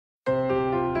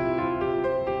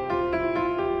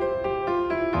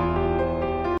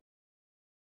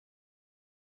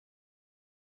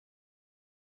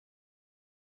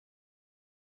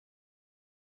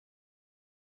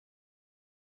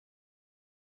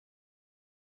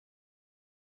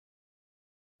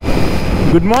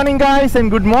Good morning guys and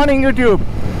good morning YouTube.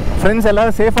 Friends,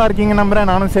 எல்லாரும் சேஃபா இருக்கீங்க நம்புறேன்.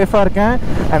 நானும் சேஃபா இருக்கேன்.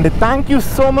 And thank you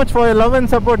so much for your love and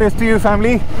support STV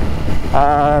family.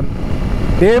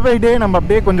 Day by day நம்ம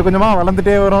அப்படியே கொஞ்சம் கொஞ்சமாக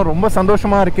வளர்ந்துட்டே வரோம். ரொம்ப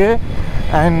சந்தோஷமாக இருக்குது.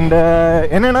 அண்ட்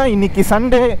என்னென்னா இன்றைக்கி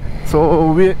சண்டே. ஸோ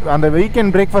அந்த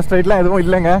வீக்கெண்ட் பிரேக்ஃபாஸ்ட் ரைட்லாம் எதுவும்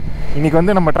இல்லைங்க. இன்றைக்கி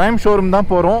வந்து நம்ம ட்ரைம் ஷோரூம்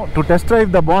தான் போகிறோம் to test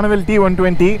drive the BONNEVILLE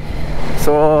T120.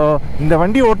 So இந்த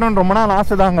வண்டி ஓட்டணுன்னு ரொம்ப நாள்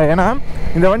ஆசை தாங்க. ஏன்னா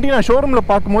இந்த வண்டி நான் ஷோரூமில்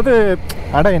பார்க்கும்போது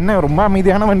என்ன ரொம்ப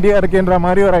அமைதியான வண்டியாக இருக்குன்ற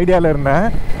மாதிரி ஒரு ஐடியாவில் இருந்தேன்.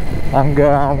 அங்கே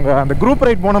அவங்க அந்த குரூப்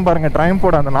ரைட் போனோம் பாருங்கள், ட்ரைம்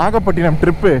போட அந்த நாகப்பட்டினம்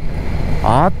ட்ரிப்பு.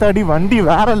 ஆத்தாடி வண்டி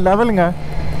வேறு லெவலுங்க,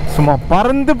 சும்மா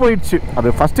பறந்து போயிடுச்சு.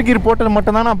 அது ஃபஸ்ட்டு கீர் போட்டது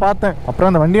மட்டும்தான் நான் பார்த்தேன்.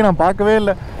 அப்புறம் அந்த வண்டியை நான் பார்க்கவே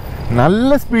இல்லை.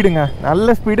 நல்ல ஸ்பீடுங்க,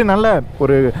 நல்ல ஸ்பீடு,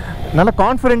 நல்ல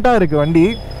கான்ஃபிடென்ட்டாக இருக்குது வண்டி.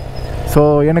 ஸோ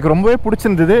எனக்கு ரொம்பவே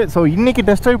பிடிச்சிருந்தது. ஸோ இன்றைக்கி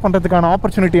டெஸ்ட் ட்ரைவ் பண்ணுறதுக்கான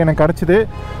ஆப்பர்ச்சுனிட்டி எனக்கு கிடச்சிது.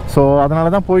 ஸோ அதனால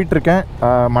தான் போயிட்டுருக்கேன்.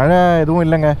 மழை எதுவும்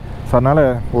இல்லைங்க. ஸோ அதனால்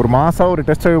ஒரு மாதம் ஒரு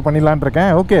டெஸ்ட் ட்ரைவ் பண்ணிடலான்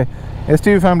இருக்கேன். Okay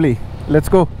STV family,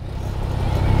 let's go.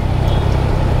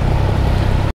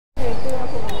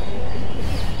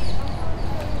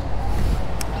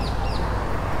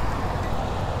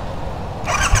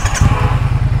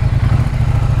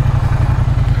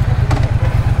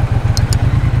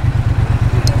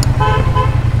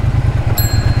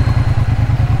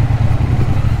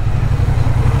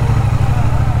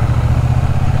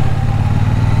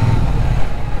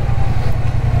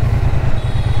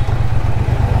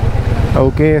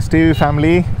 Okay STV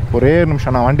family, ஒரே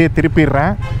நிமிஷம் நான் வண்டியை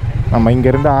திருப்பிடுறேன். நம்ம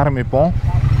இங்கேருந்து ஆரம்பிப்போம்.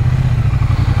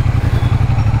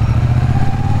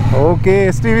 ஓகே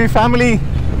STV ஃபேமிலி,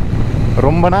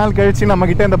 ரொம்ப நாள் கழித்து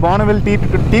நம்மக்கிட்ட இந்த BONNEVILLE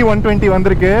T120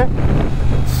 வந்திருக்கு.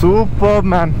 சூப்பர்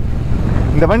மேன்,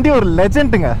 இந்த வண்டி ஒரு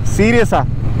லெஜெண்டுங்க. சீரியஸாக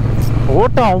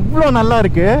ஓட்டம் அவ்வளோ நல்லா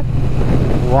இருக்குது.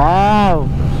 வாவ்,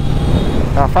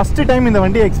 நான் ஃபஸ்ட்டு டைம் இந்த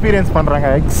வண்டியை எக்ஸ்பீரியன்ஸ் பண்ணுறாங்க.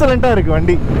 எக்ஸலண்ட்டாக இருக்குது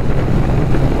வண்டி.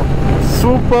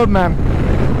 சூப்பர் மேன்,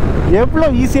 எவ்வளோ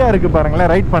ஈஸியாக இருக்குது பாருங்களேன்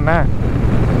ரைட் பண்ண.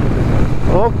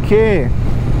 ஓகே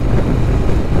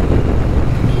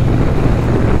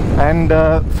அண்ட்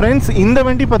ஃப்ரெண்ட்ஸ், இந்த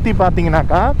வண்டி பற்றி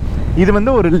பார்த்தீங்கன்னாக்கா இது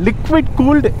வந்து ஒரு liquid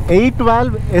cooled 8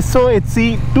 valve SOHC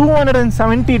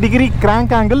 270 degree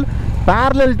crank angle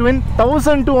parallel twin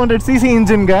 1200cc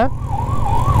இன்ஜின்ங்க.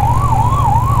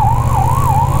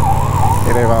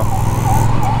 இறைவா.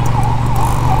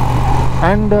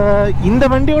 அண்ட் இந்த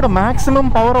வண்டியோட மேக்ஸிமம்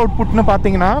பவர் அவுட்புட்னு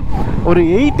பார்த்தீங்கன்னா ஒரு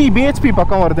 80 bhp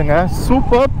பக்கம் வருதுங்க.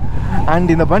 சூப்பர்.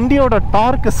 அண்ட் இந்த வண்டியோட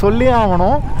டார்க்கு சொல்லி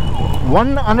ஆகணும்,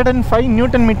 105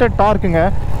 Nm டார்க்குங்க.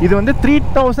 இது வந்து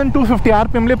 3250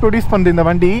 RPMலேயே ப்ரொடியூஸ் பண்ணுது இந்த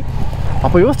வண்டி.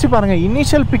 அப்போ யோசிச்சு பாருங்கள்,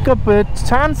 இனிஷியல் பிக்கப்பு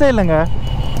சான்ஸே இல்லைங்க.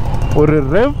 ஒரு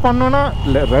ரெவ் பண்ணோன்னா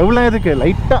இல்லை, ரெவ்லாம் எதுக்கு,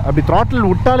 லைட்டாக அப்படி த்ராட்டில்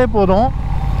விட்டாலே போதும்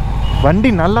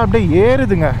வண்டி நல்லா அப்படியே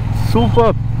ஏறுதுங்க.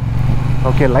 சூப்பர்.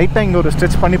 ஓகே, லைட்டாக இங்கே ஒரு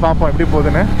ஸ்ட்ரெச் பண்ணி பார்ப்போம் எப்படி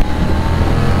போகுதுன்னு.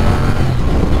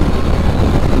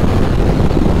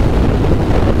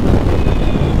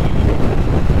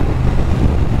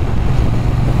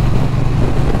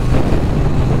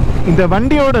 இந்த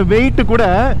வண்டியோட வெயிட்டு கூட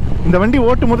இந்த வண்டி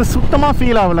ஓட்டும் போது சுத்தமாக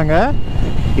ஃபீல் ஆகலைங்க.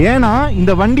 ஏன்னா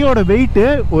இந்த வண்டியோட வெயிட்டு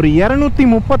ஒரு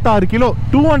 236 கிலோ,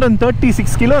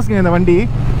 236 கிலோஸ்ங்க இந்த வண்டி.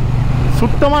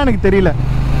 சுத்தமாக எனக்கு தெரியல.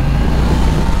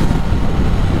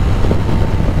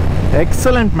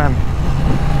 Excellent man.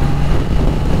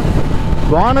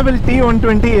 BONNEVILLE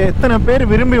T120 எத்தனை பேர்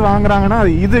விரும்பி வாங்குறாங்கன்னா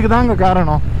அது இதுக்கு தாங்க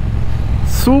காரணம்.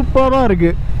 சூப்பராக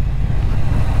இருக்குது,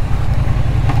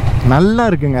 நல்லா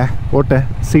இருக்குங்க ஓட்ட.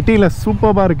 சிட்டியில்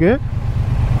சூப்பராக இருக்குது.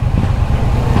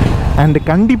 அண்டு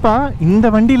கண்டிப்பாக இந்த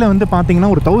வண்டியில் வந்து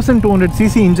பார்த்தீங்கன்னா ஒரு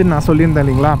 1200cc இன்ஜின் நான் சொல்லியிருந்தேன்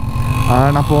இல்லைங்களா.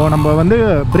 நம்ம வந்து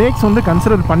பிரேக்ஸ் வந்து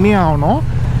கன்சிடர் பண்ணியே ஆகணும்.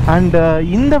 அண்டு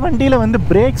இந்த வண்டியில் வந்து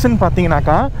பிரேக்ஸ்ன்னு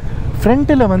பார்த்தீங்கன்னாக்கா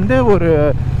ஃப்ரண்ட்டில் வந்து ஒரு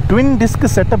ட்வின் டிஸ்க்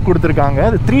செட்டப் கொடுத்துருக்காங்க.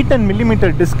 அது 310 mm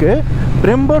டிஸ்க்கு,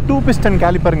 Brembo 2 piston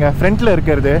கேலிப்பருங்க ஃப்ரண்ட்டில்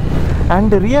இருக்கிறது.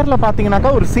 அண்டு ரியரில்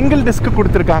பார்த்தீங்கன்னாக்கா ஒரு சிங்கிள் டிஸ்க்கு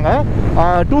கொடுத்துருக்காங்க,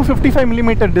 255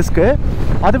 mm டிஸ்க்கு.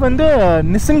 அது வந்து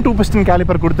நிசின் 2 piston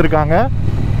கேலிப்பர் கொடுத்துருக்காங்க.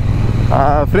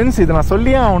 ஃப்ரெண்ட்ஸ், இது நான்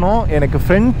சொல்லியே ஆகணும், எனக்கு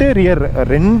ஃப்ரண்ட்டு ரியர்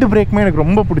ரெண்டு பிரேக்குமே எனக்கு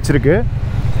ரொம்ப பிடிச்சிருக்கு.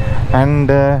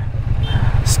 அண்டு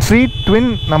ஸ்ட்ரீட்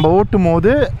ட்வின் நம்ம ஓட்டும்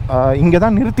போது இங்கே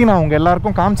தான் நிறுத்தி நான் உங்கள்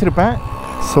எல்லாருக்கும் காமிச்சிருப்பேன்.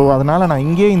 ஸோ அதனால் நான்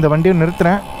இங்கேயே இந்த வண்டியை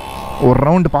நிறுத்துகிறேன். ஒரு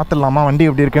ரவுண்டு பார்த்துடலாமா வண்டி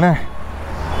எப்படி இருக்குன்னு.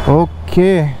 Okay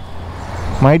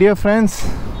my dear friends,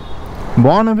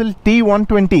 BONNEVILLE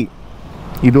T120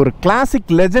 இது ஒரு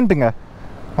கிளாசிக் லெஜெண்டுங்க.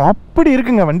 அப்படி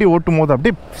இருக்குங்க வண்டி ஓட்டும் போது,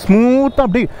 அப்படியே ஸ்மூத்தாக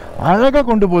அப்படி அழகாக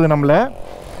கொண்டு போகுது நம்மளை.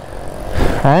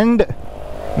 அண்ட்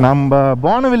நம்ம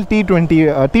BONNEVILLE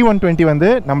T120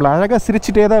 வந்து நம்மளை அழகாக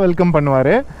சிரிச்சிட்டே தான் வெல்கம்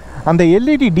பண்ணுவார். அந்த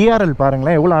LED DRL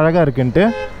பாருங்களேன் எவ்வளோ அழகாக இருக்குன்ட்டு.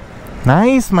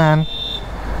 Nice man.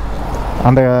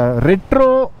 அந்த ரெட்ரோ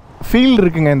ஃபீல்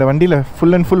இருக்குங்க இந்த வண்டியில்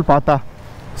ஃபுல் அண்ட் ஃபுல் பார்த்தா.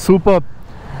 சூப்பர்.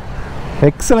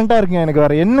 எக்ஸலண்ட்டாக இருக்குங்க. எனக்கு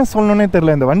வேறு என்ன சொல்லணுன்னே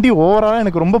தெரில. இந்த வண்டி ஓவராலாக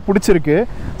எனக்கு ரொம்ப பிடிச்சிருக்கு.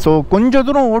 ஸோ கொஞ்சம்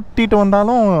தூரம் ஓட்டிகிட்டு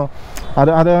வந்தாலும்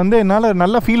அதை வந்து என்னால்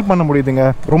நல்லா ஃபீல் பண்ண முடியுதுங்க.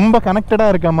 ரொம்ப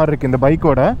கனெக்டடாக இருக்க மாதிரி இருக்குது இந்த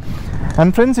பைக்கோட.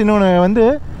 அண்ட் ஃப்ரெண்ட்ஸ், இன்னொன்று வந்து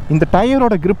இந்த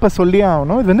டயரோட க்ரிப்பை சொல்லியே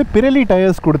ஆகணும். இது வந்து பிரெலி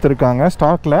டயர்ஸ் கொடுத்துருக்காங்க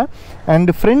ஸ்டாக்கில்.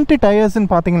 அண்டு ஃப்ரண்ட்டு டயர்ஸ்ன்னு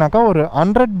பார்த்தீங்கன்னாக்கா ஒரு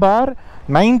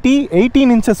 100/90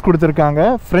 18 இன்ச்சஸ் கொடுத்துருக்காங்க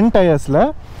ஃப்ரண்ட் டயர்ஸில்.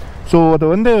 ஸோ அது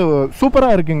வந்து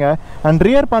சூப்பராக இருக்குங்க. அண்ட்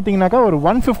ரியர் பார்த்தீங்கன்னாக்கா ஒரு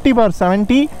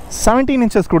 150/70 17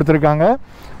 இன்ச்சஸ் கொடுத்துருக்காங்க.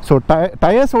 ஸோ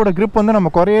டயர்ஸோட க்ரிப் வந்து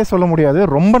நம்ம குறையே சொல்ல முடியாது,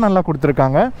 ரொம்ப நல்லா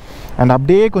கொடுத்துருக்காங்க. அண்ட்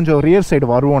அப்படியே கொஞ்சம் ரியர் சைடு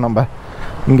வருவோம். நம்ம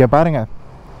இங்கே பாருங்கள்,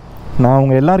 நான்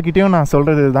உங்கள் எல்லாருக்கிட்டேயும் நான்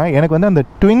சொல்கிறது தான், எனக்கு வந்து அந்த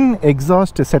ட்வின்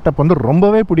எக்ஸாஸ்ட் செட்டப் வந்து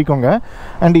ரொம்பவே பிடிக்குங்க.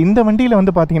 அண்ட் இந்த வண்டியில்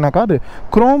வந்து பார்த்தீங்கன்னாக்கா அது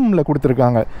குரோமில்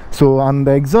கொடுத்துருக்காங்க. ஸோ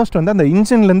அந்த எக்ஸாஸ்ட் வந்து அந்த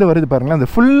இன்ஜின்லேருந்து வருது பாருங்களேன், அந்த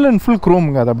ஃபுல் அண்ட் ஃபுல்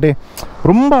குரோமுங்க. அது அப்படியே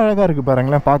ரொம்ப அழகாக இருக்குது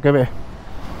பாருங்களேன் பார்க்கவே.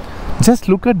 ஜஸ்ட்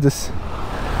லுக் அட் திஸ்,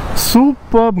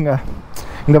 சூப்பர்ங்க.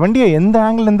 இந்த வண்டியை எந்த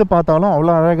ஆங்கிள்லேருந்து பார்த்தாலும்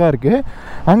அவ்வளோ அழகாக இருக்குது.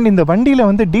 அண்ட் இந்த வண்டியில்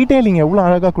வந்து டீட்டெயிலிங் எவ்வளோ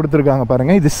அழகாக கொடுத்துருக்காங்க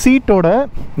பாருங்கள். இது சீட்டோட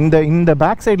இந்த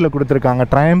பேக் சைடில் கொடுத்துருக்காங்க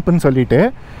ட்ரையம்ப்னு சொல்லிட்டு.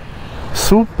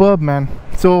 Super man.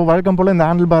 ஸோ வழக்கம் போல் இந்த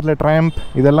ஹேண்டில் பாரில் ட்ரையம்ப்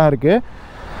இதெல்லாம் இருக்குது.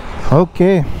 ஓகே,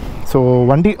 ஸோ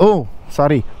வண்டி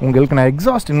சாரி, உங்களுக்கு நான்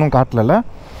எக்ஸாஸ்ட் இன்னும் காட்டல.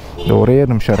 இந்த ஒரே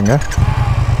நிமிஷம் இருங்க.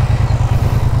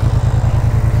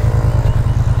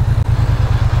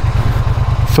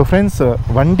 ஸோ ஃப்ரெண்ட்ஸ்,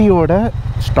 வண்டியோட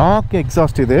ஸ்டாக்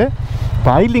எக்ஸாஸ்ட் இது. இப்போ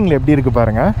ஐலிங்கில் எப்படி இருக்குது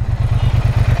பாருங்கள்.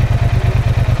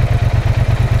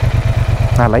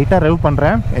 நான் லைட்டாக ரெவ்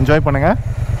பண்ணுறேன், என்ஜாய் பண்ணுங்கள்.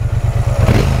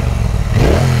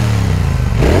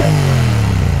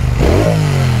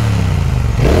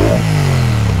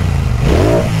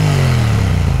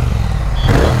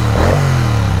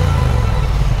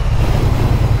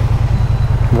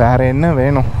 வேறு என்ன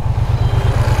வேணும்?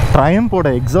 ட்ரையம்போட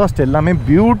எக்ஸாஸ்ட் எல்லாமே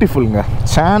பியூட்டிஃபுல்ங்க,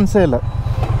 சான்ஸே இல்லை,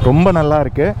 ரொம்ப நல்லா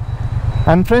இருக்குது.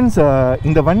 அண்ட் ஃப்ரெண்ட்ஸ்,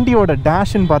 இந்த வண்டியோட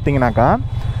டேஷ்ன்னு பார்த்தீங்கன்னாக்கா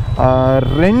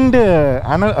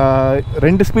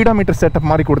ரெண்டு ஸ்பீடோமீட்டர் செட்டப்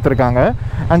மாதிரி கொடுத்துருக்காங்க.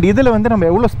 அண்ட் இதில் வந்து நம்ம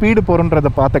எவ்வளோ ஸ்பீடு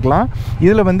போகிறோன்றதை பார்த்துக்கலாம்.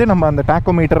 இதில் வந்து நம்ம அந்த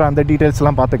டாக்கோமீட்டர் அந்த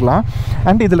டீட்டெயில்ஸ்லாம் பார்த்துக்கலாம்.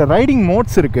 அண்ட் இதில் ரைடிங்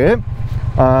மோட்ஸ் இருக்குது.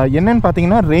 என்னென்னு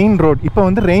பார்த்தீங்கன்னா ரெயின் ரோட், இப்போ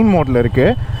வந்து ரெயின் மோடில்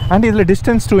இருக்குது. அண்ட் இதில்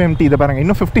டிஸ்டன்ஸ் டு எம்டி, இதை பாருங்கள்,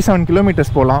 இன்னும் 57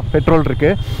 கிலோமீட்டர்ஸ் போகலாம், பெட்ரோல்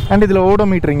இருக்குது. அண்ட் இதில்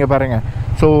ஓடோமீட்டர் இங்கே பாருங்கள்.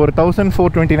 ஸோ ஒரு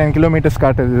 1429 கிலோமீட்டர்ஸ்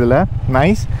காட்டுது இதில்.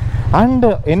 நைஸ். அண்டு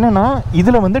என்னென்னா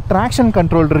இதில் வந்து ட்ராக்ஷன்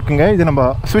கண்ட்ரோல் இருக்குங்க. இது நம்ம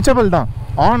ஸ்விட்சபிள் தான்,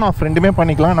 ஆன் ஆஃப் ரெண்டுமே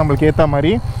பண்ணிக்கலாம் நம்மளுக்கு ஏற்ற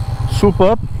மாதிரி.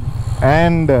 சூப்பர்.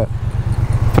 அண்ட்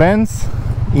ஃப்ரெண்ட்ஸ்,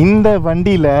 இந்த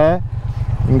வண்டியில்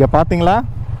இங்கே பார்த்தீங்களா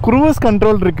க்ரூஸ்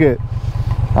கண்ட்ரோல் இருக்குது.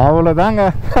 அவ்வளோதாங்க,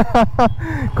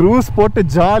 க்ரூஸ் போட்டு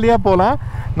ஜாலியாக போகலாம்.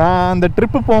 நான் அந்த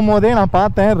ட்ரிப்பு போகும்போதே நான்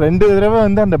பார்த்தேன், 2 தடவை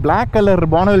வந்து அந்த பிளாக் கலர்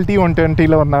பானவெல்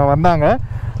T120 வந்தாங்க.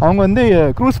 அவங்க வந்து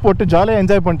க்ரூஸ் போட்டு ஜாலியாக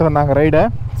என்ஜாய் பண்ணிட்டு வந்தாங்க ரைடை.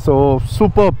 So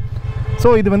super. ஸோ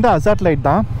இது வந்து அசாட் லைட்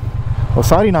தான்.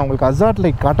 சாரி, நான் உங்களுக்கு அசாட்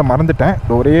லைட் காட்ட மறந்துட்டேன்.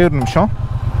 ஒரே ஒரு நிமிஷம்.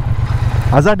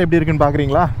 அசாட் எப்படி இருக்குன்னு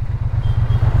பார்க்குறீங்களா?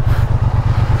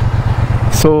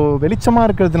 ஸோ வெளிச்சமாக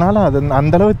இருக்கிறதுனால அது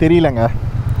அந்தளவு தெரியலங்க.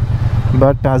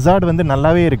 பட் அசாட் வந்து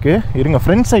நல்லாவே இருக்குது. இருங்க,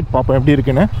 ஃப்ரண்ட் சைட் பார்ப்போம் எப்படி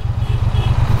இருக்குன்னு.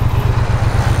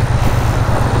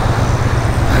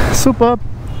 சூப்பர்.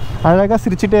 அழகாக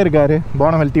சிரிச்சிட்டே இருக்காரு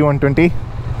BONNEVILLE T120.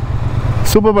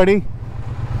 சூப்பர் படி.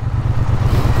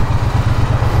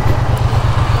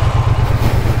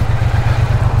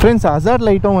 ஃப்ரெண்ட்ஸ், அசாட்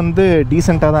லைட்டும் வந்து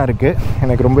டீசெண்டாக தான் இருக்குது,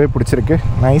 எனக்கு ரொம்பவே பிடிச்சிருக்கு.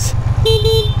 Nice.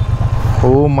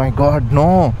 Oh my God, no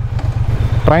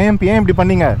triumph, ஏன் இப்படி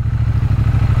பண்ணீங்க?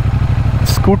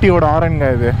 ஸ்கூட்டியோட ஆரனுங்க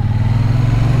இது.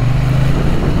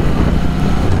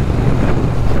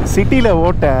 சிட்டியில்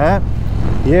ஓட்ட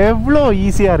எவ்வளோ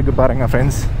ஈஸியாக இருக்குது பாருங்கள்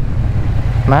friends.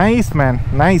 Nice man,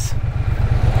 nice.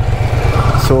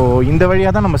 So இந்த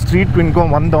வழியாக தான் நம்ம ஸ்ட்ரீட்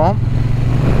ட்வின்க்கும் வந்தோம்.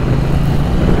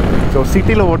 ஸோ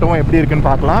சிட்டியில் ஓட்டவும் எப்படி இருக்குன்னு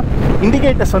பார்க்கலாம்.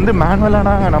 இண்டிகேட்டர்ஸ் வந்து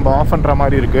மேனுவலாக நம்ம ஆஃப் பண்ணுற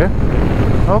மாதிரி இருக்குது.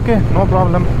 Okay, no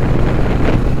problem.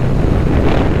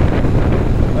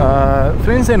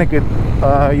 ஃப்ரெண்ட்ஸ், எனக்கு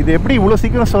இது எப்படி இவ்வளோ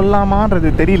சீக்கிரம் சொல்லலாமான்றது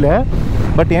தெரியல.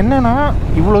 பட் என்னென்னா,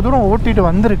 இவ்வளோ தூரம் ஓட்டிகிட்டு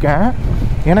வந்திருக்கேன்.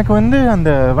 எனக்கு வந்து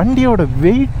அந்த வண்டியோட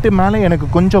வெயிட்டு மேலே எனக்கு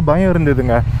கொஞ்சம் பயம்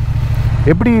இருந்ததுங்க.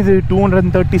 எப்படி இது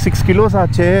 236 கிலோஸ்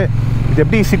ஆச்சு, இது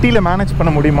எப்படி சிட்டியில் மேனேஜ்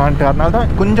பண்ண முடியுமான்ட்டு. அதனால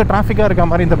தான் கொஞ்சம் டிராஃபிக்காக இருக்க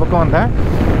மாதிரி இந்த பக்கம் வந்தேன்.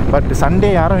 பட்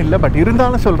சண்டே யாரும் இல்லை. பட்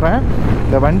இருந்தாலும் சொல்கிறேன்,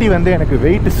 இந்த வண்டி வந்து எனக்கு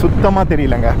வெயிட்டு சுத்தமாக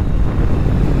தெரியலங்க.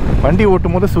 வண்டி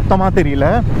ஓட்டும் போது சுத்தமாக தெரியல.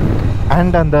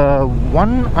 அண்ட் அந்த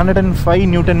 105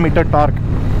 நியூட்டன் மீட்டர் டார்க்,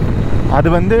 அது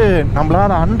வந்து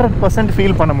நம்மளால் 100%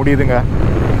 ஃபீல் பண்ண முடியுதுங்க.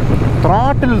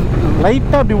 த்ராட்டில்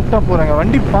லைட்டாக அப்படி விட்டா போகிறாங்க,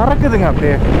 வண்டி பறக்குதுங்க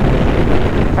அப்படியே.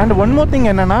 அண்ட் ஒன் மோர் திங்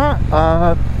என்னென்னா,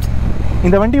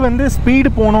 இந்த வண்டி வந்து ஸ்பீடு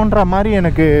போகணுன்ற மாதிரி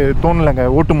எனக்கு தோணலைங்க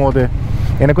ஓட்டும் போது.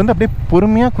 எனக்கு வந்து அப்படியே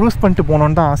பொறுமையாக க்ரூஸ் பண்ணிட்டு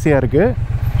போகணுன்னு தான் ஆசையாக இருக்குது.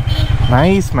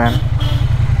 Nice man.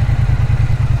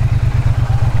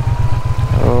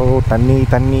 ஓ தண்ணி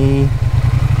தண்ணி.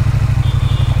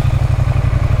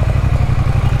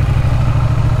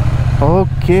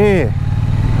 Okay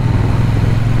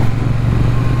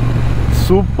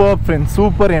super friends,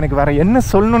 super. எனக்கு வேற என்ன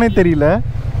சொல்லணும்னே தெரியல.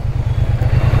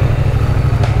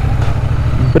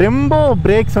 பிரம்போ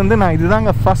பிரேக்ஸ் வந்து நான்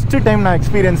இதுதாங்க ஃபஸ்ட்டு டைம் நான்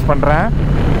எக்ஸ்பீரியன்ஸ் பண்ணுறேன்.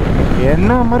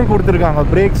 என்ன மாதிரி கொடுத்துருக்காங்க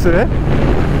பிரேக்ஸு.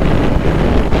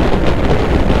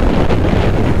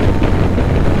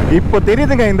 இப்போ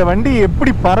தெரியுதுங்க இந்த வண்டி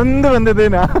எப்படி பறந்து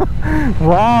வந்ததுன்னா.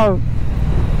 வா,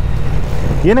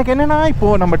 எனக்கு என்னென்னா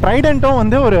இப்போது நம்ம ட்ரைடண்ட்டும்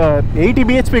வந்து ஒரு 80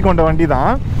 bhp கொண்ட வண்டி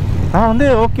தான். நான் வந்து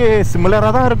ஓகே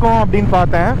சிமிலராக தான் இருக்கும் அப்படின்னு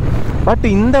பார்த்தேன். பட்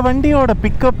இந்த வண்டியோட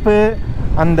பிக்கப்பு,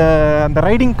 அந்த அந்த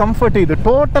ரைடிங் கம்ஃபர்ட், இது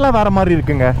டோட்டலாக வேறு மாதிரி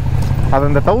இருக்குங்க. அது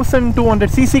அந்த 1200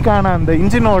 cc-க்கான அந்த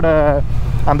இன்ஜினோட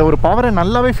அந்த ஒரு பவரை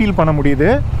நல்லாவே ஃபீல் பண்ண முடியுது.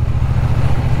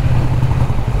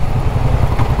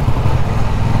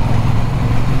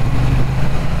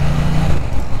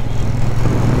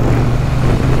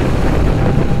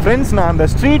 ஃப்ரெண்ட்ஸ், நான் அந்த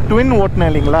ஸ்ட்ரீட் ட்வின் ஓட்டினேன்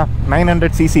இல்லைங்களா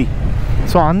 900 cc.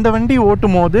 ஸோ அந்த வண்டி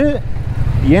ஓட்டும் போது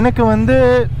எனக்கு வந்து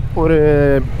ஒரு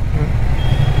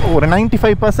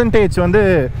 95% வந்து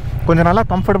கொஞ்சம் நல்லா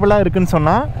கம்ஃபர்டபுளாக இருக்குதுன்னு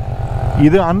சொன்னால்,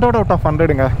 இது 100 out of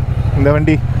 100ங்க இந்த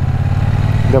வண்டி.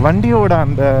 இந்த வண்டியோட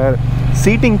அந்த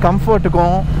சீட்டிங்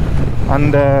கம்ஃபர்ட்டுக்கும்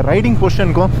அந்த ரைடிங்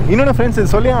பொசிஷனுக்கும். இன்னொன்று ஃப்ரெண்ட்ஸ்,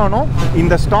 இது சொல்லி ஆகணும்,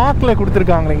 இந்த ஸ்டாக்கில்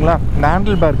கொடுத்துருக்காங்க இல்லைங்களா இந்த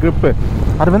ஹேண்டில் பார் க்ரிப்பு,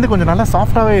 அது வந்து கொஞ்சம் நல்லா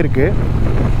சாஃப்டாகவே இருக்குது.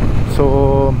 ஸோ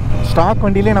ஸ்டாக்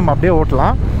வண்டியிலே நம்ம அப்படியே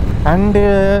ஓட்டலாம். அண்டு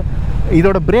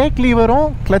இதோட பிரேக் லீவரும்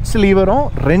கிளச் லீவரும்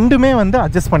ரெண்டுமே வந்து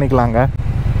அட்ஜஸ்ட் பண்ணிக்கலாங்க.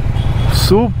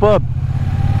 சூப்பர்.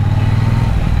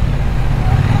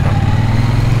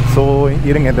 ஸோ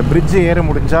இருங்க, இந்த பிரிட்ஜ் ஏற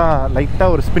முடிஞ்சால்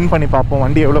லைட்டாக ஒரு ஸ்பின் பண்ணி பார்ப்போம்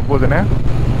வண்டி எவ்வளோ போகுதுன்னு.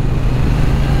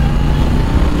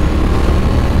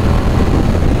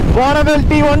 Bonneville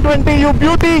T120, you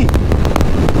beauty.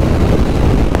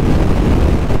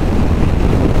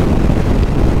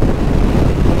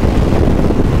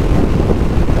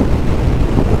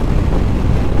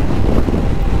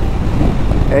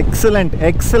 Excellent,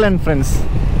 excellent friends,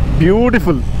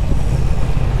 beautiful.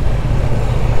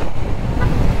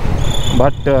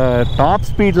 But top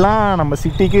ஸ்பீட்லாம் நம்ம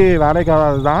சிட்டிக்கு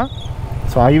வேலைக்காகாது தான்.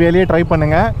 ஸோ ஹைவேலேயே ட்ரை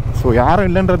பண்ணுங்கள். ஸோ யாரும்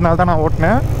இல்லைன்றதுனால தான் நான்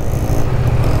ஓட்டினேன்.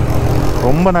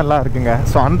 ரொம்ப நல்லா இருக்குங்க.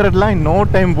 ஸோ 100லாம் இன் நோ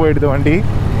டைம் போயிடுது வண்டி.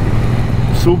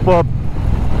 Super.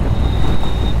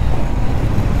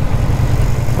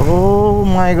 Oh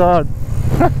my God.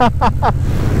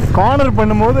 Corner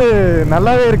பண்ணும்போது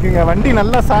நல்லாவே இருக்குங்க. வண்டி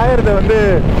நல்லா சாயறதை வந்து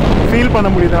ஃபீல் பண்ண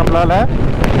முடியுது நம்மளால்.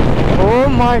 Oh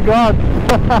my God.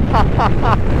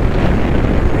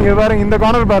 இங்கே பாருங்க, இந்த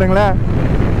கார்னர் பாருங்களேன்.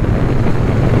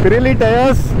 Pirelli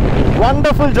tires,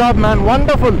 wonderful job man,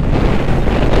 wonderful.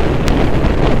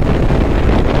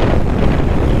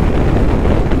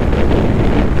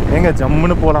 எங்க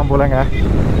ஜம்முன்னு போகலாம் போலங்க.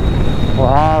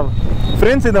 வா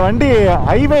ஃப்ரெண்ட்ஸ், இந்த வண்டி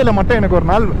ஹைவேல மட்டும் எனக்கு ஒரு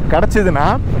நாள் கிடச்சிதுன்னா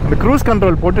இந்த க்ரூஸ்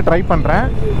கண்ட்ரோல் போட்டு ட்ரை பண்ணுறேன்.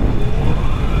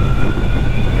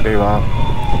 வா,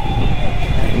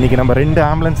 இன்றைக்கி நம்ம 2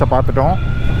 ஆம்புலன்ஸை பார்த்துட்டோம்.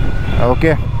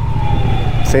 ஓகே,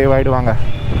 சேவ் ஆகிடுவாங்க.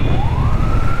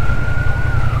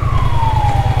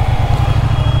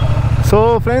 ஸோ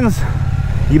ஃப்ரெண்ட்ஸ்,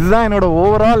 இதுதான் என்னோடய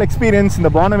ஓவரால் எக்ஸ்பீரியன்ஸ் இந்த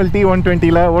Bonneville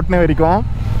T120ல் ஓட்டின வரைக்கும்.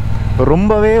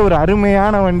 ரொம்பவே ஒரு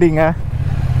அருமையான வண்டிங்க.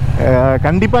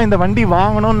 கண்டிப்பாக இந்த வண்டி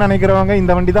வாங்கணும்னு நினைக்கிறவங்க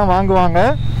இந்த வண்டி தான் வாங்குவாங்க.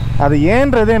 அது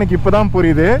ஏன்றது எனக்கு இப்போ தான்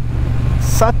புரியுது.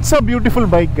 Such a beautiful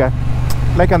bike.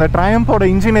 Like அந்த ட்ரையம்போட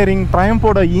இன்ஜினியரிங்,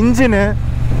 ட்ரையம்போட இன்ஜினு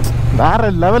வேறு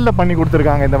லெவலில் பண்ணி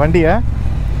கொடுத்துருக்காங்க இந்த வண்டியை.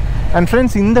 அண்ட்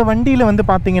ஃப்ரெண்ட்ஸ், இந்த வண்டியில் வந்து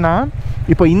பார்த்தீங்கன்னா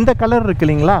இப்போ இந்த கலர் இருக்கு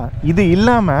இல்லைங்களா, இது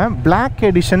இல்லாமல் பிளாக்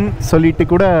எடிஷன் சொல்லிட்டு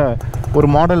கூட ஒரு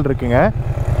மாடல் இருக்குங்க.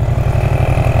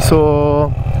 ஸோ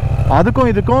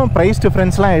அதுக்கும் இதுக்கும் ப்ரைஸ்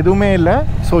டிஃப்ரென்ஸ்லாம் எதுவுமே இல்லை.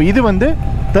 ஸோ இது வந்து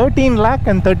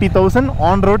 13,30,000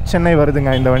 ஆன் ரோட் சென்னை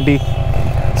வருதுங்க இந்த வண்டி.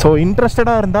 ஸோ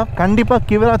இன்ட்ரெஸ்டடாக இருந்தால் கண்டிப்பாக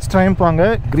கிவராஜ் ட்ரையம்ப் வாங்க.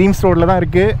 கிரீம்ஸ் ரோடில் தான்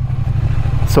இருக்குது.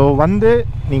 ஸோ வந்து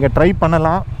நீங்கள் ட்ரை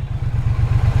பண்ணலாம்.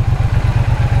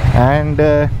 அண்டு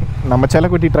நம்ம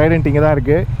செல்லக்குட்டி ட்ரைடன்ட் இங்கே தான்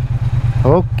இருக்குது.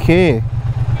 ஓகே.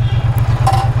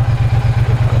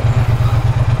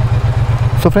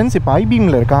 ஸோ ஃப்ரெண்ட்ஸ், இப்போ ஐ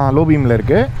பீமில் இருக்கான், லோ பீமில்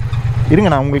இருக்குது. இருங்க,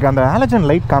 நான் உங்களுக்கு அந்த ஹாலஜன்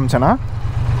லைட் காமிச்சேன்னா.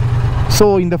 ஸோ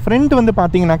இந்த ஃப்ரண்ட் வந்து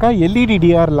பார்த்தீங்கன்னாக்கா எல்இடி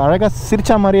டிஆரில் அழகாக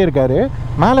சிரிச்சா மாதிரியே இருக்கார்.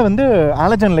 மேலே வந்து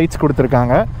ஹாலஜன் லைட்ஸ்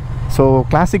கொடுத்துருக்காங்க. ஸோ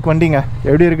கிளாசிக் வண்டிங்க,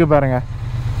 எப்படி இருக்குது பாருங்கள்.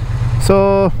 So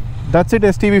that's it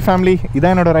STV family.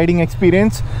 இதான் என்னோடய ரைடிங்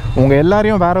எக்ஸ்பீரியன்ஸ். உங்கள்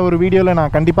எல்லாரையும் வேறு ஒரு வீடியோவில்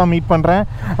நான் கண்டிப்பாக மீட் பண்ணுறேன்.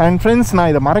 அண்ட் ஃப்ரெண்ட்ஸ், நான்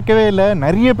இதை மறக்கவே இல்லை.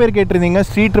 நிறைய பேர் கேட்டிருந்தீங்க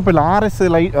ஸ்ட்ரீட் ட்ரிப்பில் RS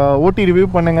ஓட்டி ரிவ்யூ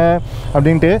பண்ணுங்கள்,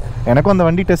 அப்படின்ட்டு. எனக்கும் அந்த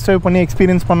வண்டி டெஸ்ட் ட்ரைவ் பண்ணி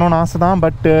எக்ஸ்பீரியன்ஸ் பண்ணணும்னு ஆசை தான்.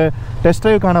 பட் டெஸ்ட்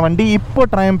ட்ரைவுக்கான வண்டி இப்போ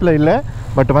ட்ரையம்பில் இல்லை.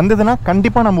 பட் வந்ததுன்னா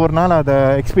கண்டிப்பாக நம்ம ஒரு நாள் அதை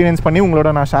எக்ஸ்பீரியன்ஸ் பண்ணி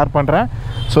உங்களோட நான் ஷேர் பண்ணுறேன்.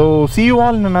 So see you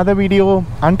all in another video.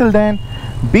 Until then,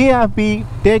 be happy,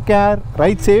 take care,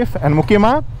 ride safe, and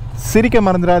முக்கியமாக சிரிக்க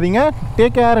மறந்துடாதீங்க.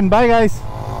 Take care and bye guys.